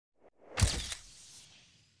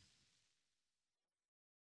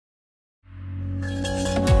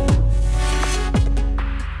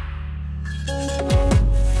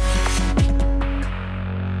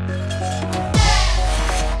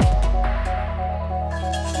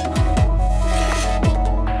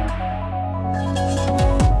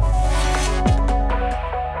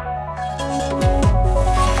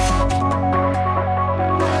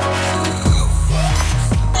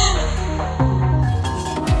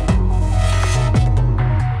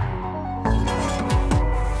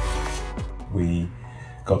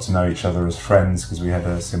got to know each other as friends because we had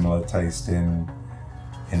a similar taste in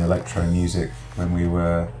electro music when we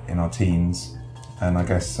were in our teens, and I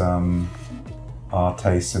guess our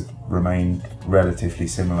tastes have remained relatively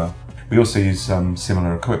similar. We also use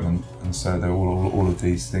similar equipment, and so all of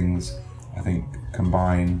these things, I think,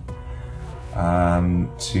 combine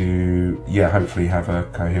to hopefully have a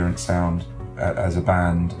coherent sound as a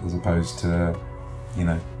band, as opposed to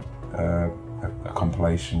a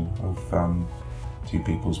compilation of two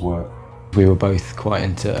people's work. We were both quite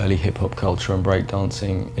into early hip-hop culture and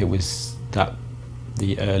breakdancing. It was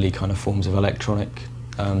the early kind of forms of electronic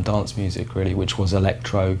dance music, really, which was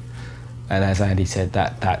electro, and as Andy said,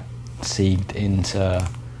 that seeped into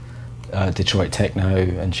Detroit techno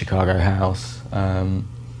and Chicago house, and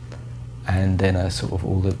then sort of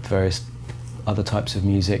all the various other types of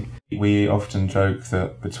music. We often joke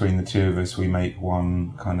that between the two of us we make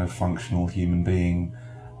one kind of functional human being,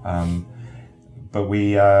 but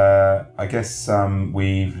we, I guess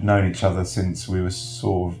we've known each other since we were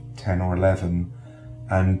sort of 10 or 11,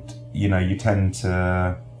 and you tend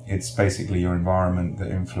to, it's basically your environment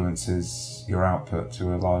that influences your output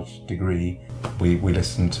to a large degree. We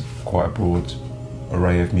listen to quite a broad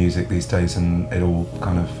array of music these days, and it all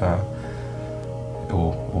kind of it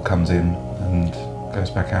all comes in and goes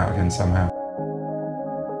back out again somehow.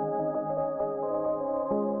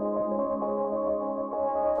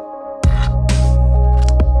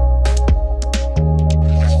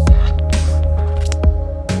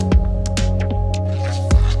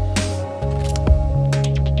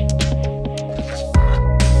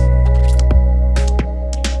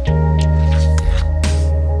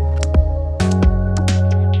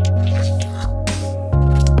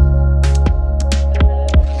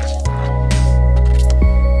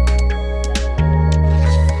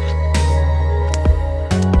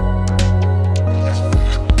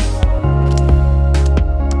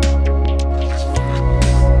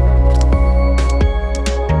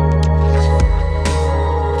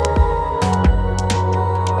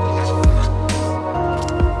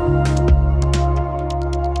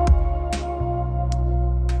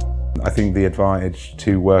 I think the advantage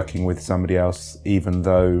to working with somebody else, even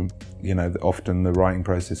though often the writing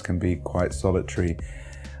process can be quite solitary,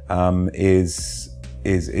 is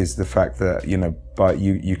the fact that but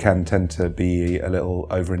you can tend to be a little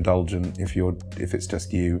overindulgent if it's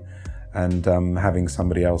just you, and having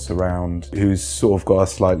somebody else around who's sort of got a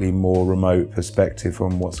slightly more remote perspective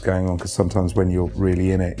on what's going on, because sometimes when you're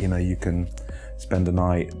really in it, you can spend a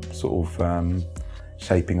night sort of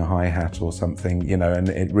shaping a hi-hat or something, and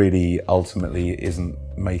it really ultimately isn't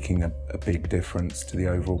making a big difference to the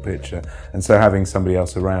overall picture. And so having somebody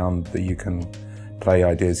else around that you can play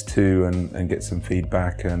ideas to and get some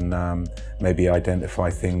feedback and maybe identify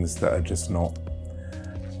things that are just not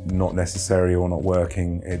necessary or not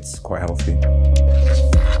working, it's quite healthy.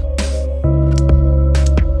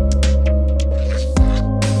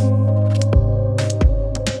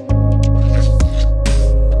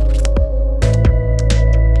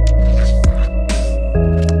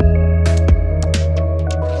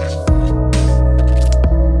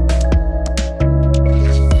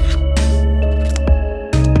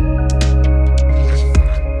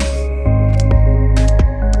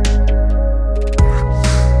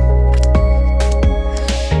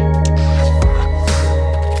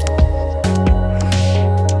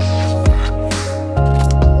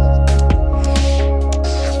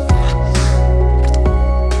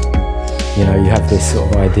 You have this sort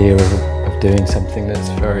of idea of doing something that's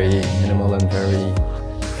very minimal and very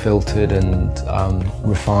filtered and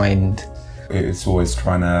refined. It's always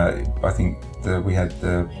trying to, I think that we had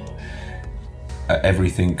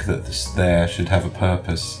everything that's there should have a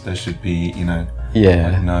purpose. There should be,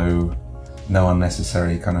 like no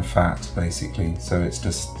unnecessary kind of fat, basically. So it's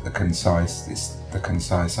just the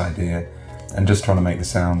concise idea, and just trying to make the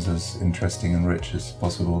sounds as interesting and rich as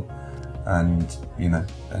possible, and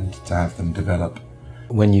and to have them develop.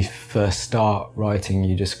 When you first start writing,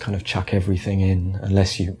 you just kind of chuck everything in,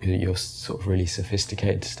 unless you're sort of really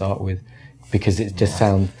sophisticated to start with, because it just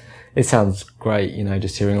sounds great,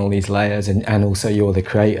 just hearing all these layers, and also you're the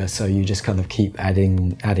creator, so you just kind of keep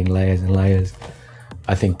adding layers and layers.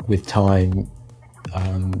 I think with time,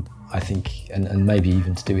 I think, and maybe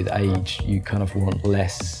even to do with age, you kind of want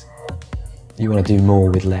less. You want to do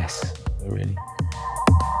more with less, really.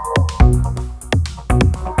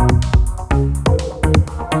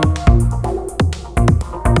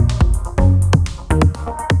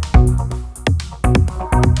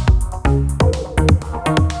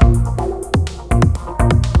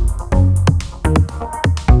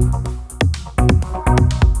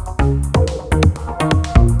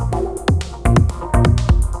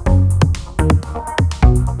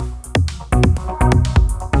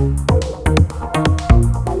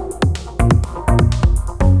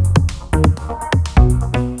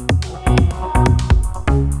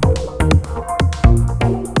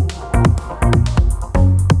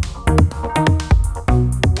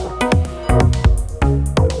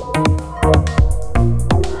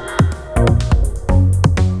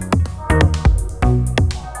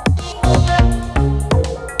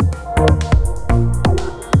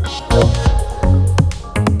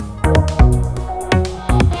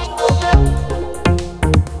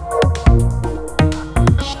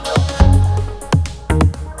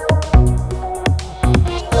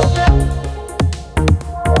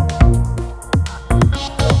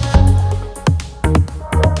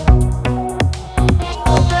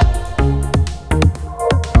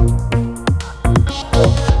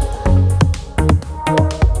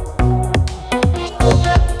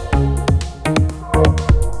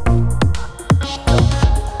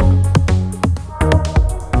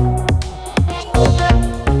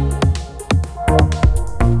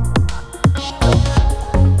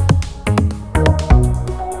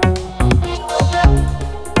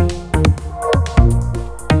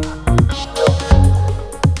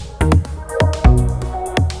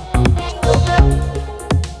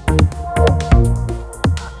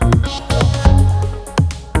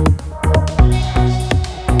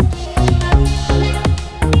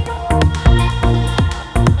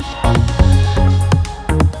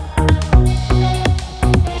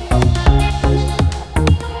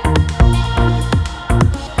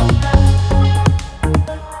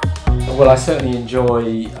 Well, I certainly enjoy,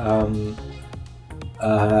 you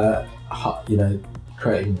know,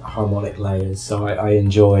 creating harmonic layers. So I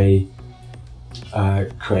enjoy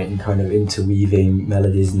creating kind of interweaving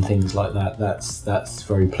melodies and things like that. That's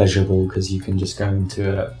very pleasurable because you can just go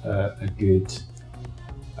into a good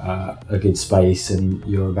space and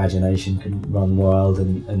your imagination can run wild,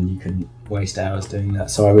 and you can waste hours doing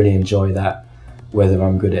that. So I really enjoy that. Whether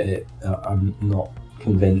I'm good at it, I'm not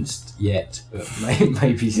convinced yet, but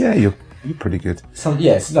maybe. Yeah, you're pretty good.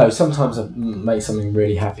 Sometimes I make something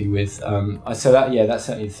really happy with. So that's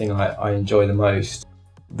certainly the thing I enjoy the most.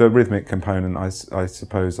 The rhythmic component, I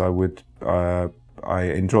suppose I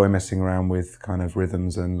enjoy messing around with kind of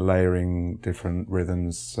rhythms and layering different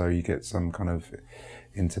rhythms, so you get some kind of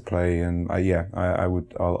interplay. And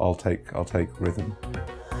I'll take rhythm.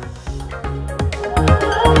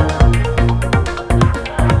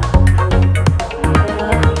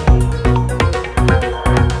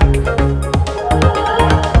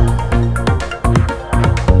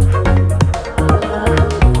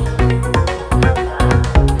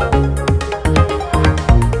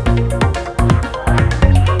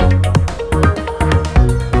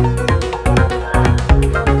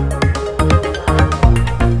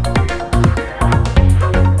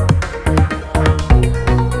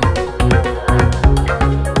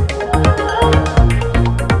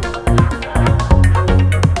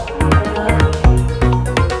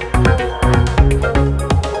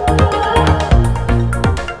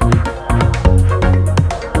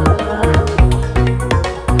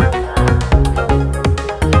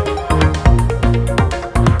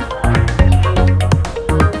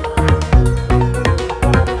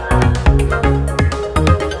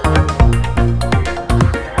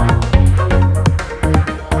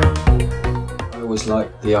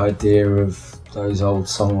 Like the idea of those old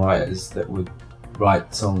songwriters that would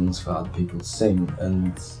write songs for other people to sing,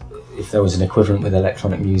 and if there was an equivalent with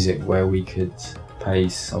electronic music where we could pay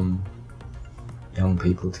some young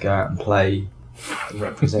people to go out and play and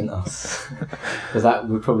represent us, because that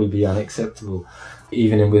would probably be unacceptable.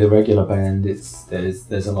 Even with a regular band,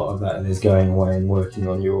 there's a lot of that. There's going away and working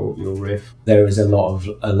on your riff. There is a lot of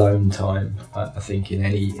alone time, I think, in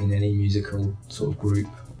any musical sort of group.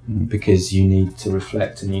 Because you need to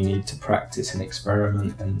reflect and you need to practice and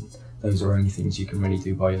experiment, and those are only things you can really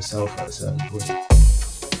do by yourself at a certain point.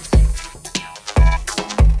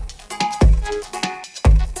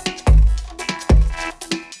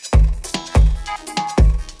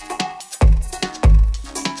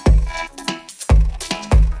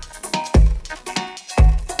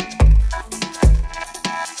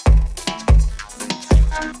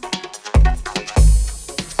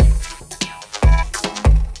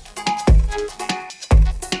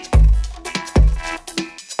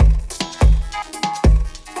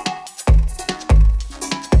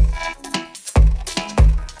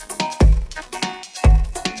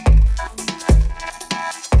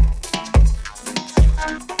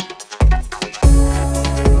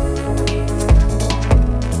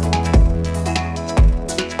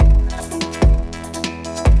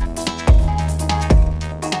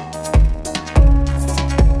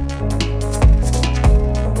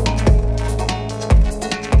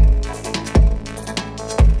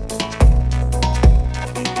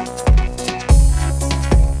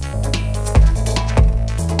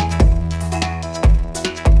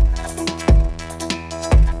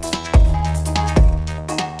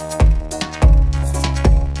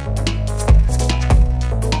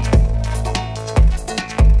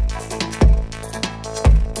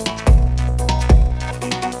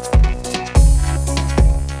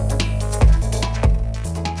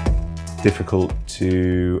 Difficult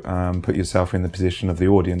to put yourself in the position of the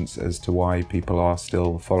audience as to why people are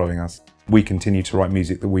still following us. We continue to write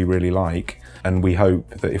music that we really like, and we hope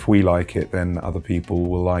that if we like it, then other people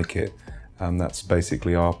will like it. That's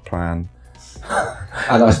basically our plan.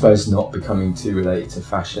 And I suppose not becoming too related to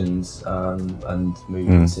fashions and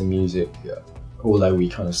movements in music, although we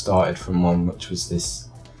kind of started from one which was this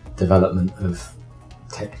development of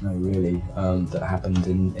techno, really, that happened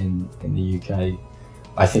in the UK.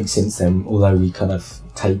 I think since then, although we kind of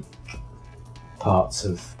take parts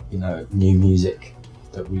of, you know, new music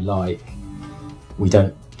that we like, we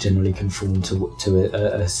don't generally conform to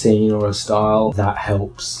a scene or a style. That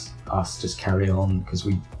helps us just carry on because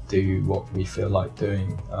we do what we feel like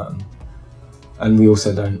doing. And we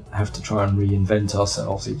also don't have to try and reinvent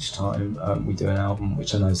ourselves each time we do an album,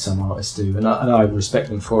 which I know some artists do, and I respect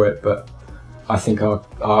them for it, but I think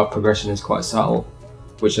our progression is quite subtle,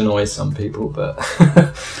 which annoys some people, but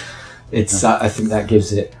it's I think that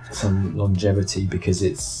gives it some longevity because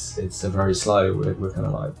it's a very slow. We're kind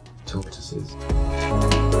of like tortoises.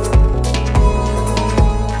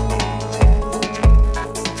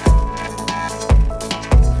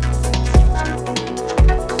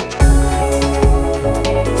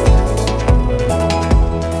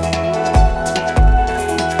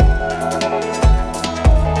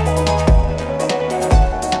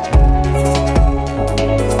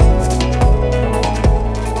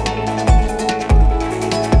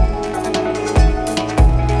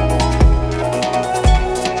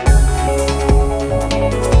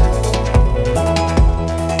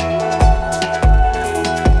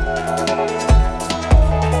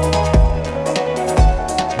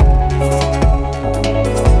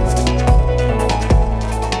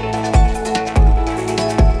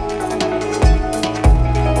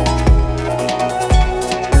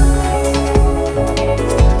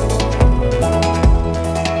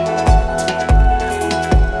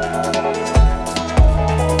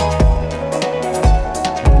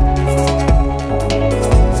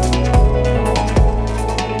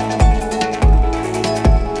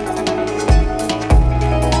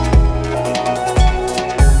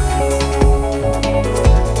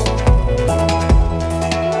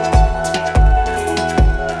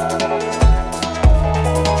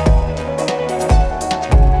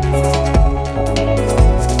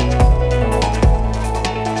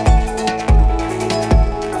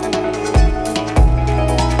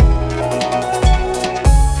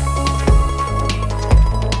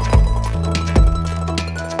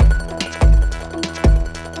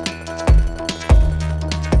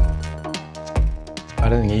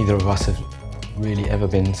 us have really ever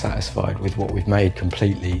been satisfied with what we've made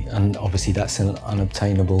completely, and obviously that's an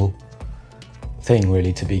unobtainable thing,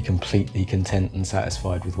 really, to be completely content and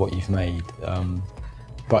satisfied with what you've made.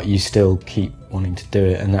 But you still keep wanting to do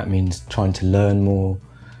it, and that means trying to learn more,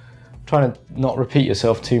 trying to not repeat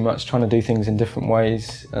yourself too much, trying to do things in different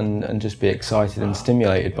ways, and just be excited and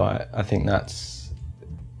stimulated by it. I think that's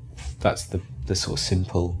the sort of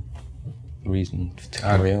simple reason to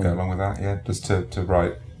carry on. Go along with that, yeah. Just to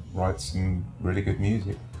write some really good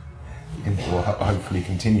music, or hopefully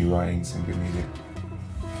continue writing some good music,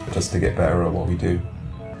 just to get better at what we do.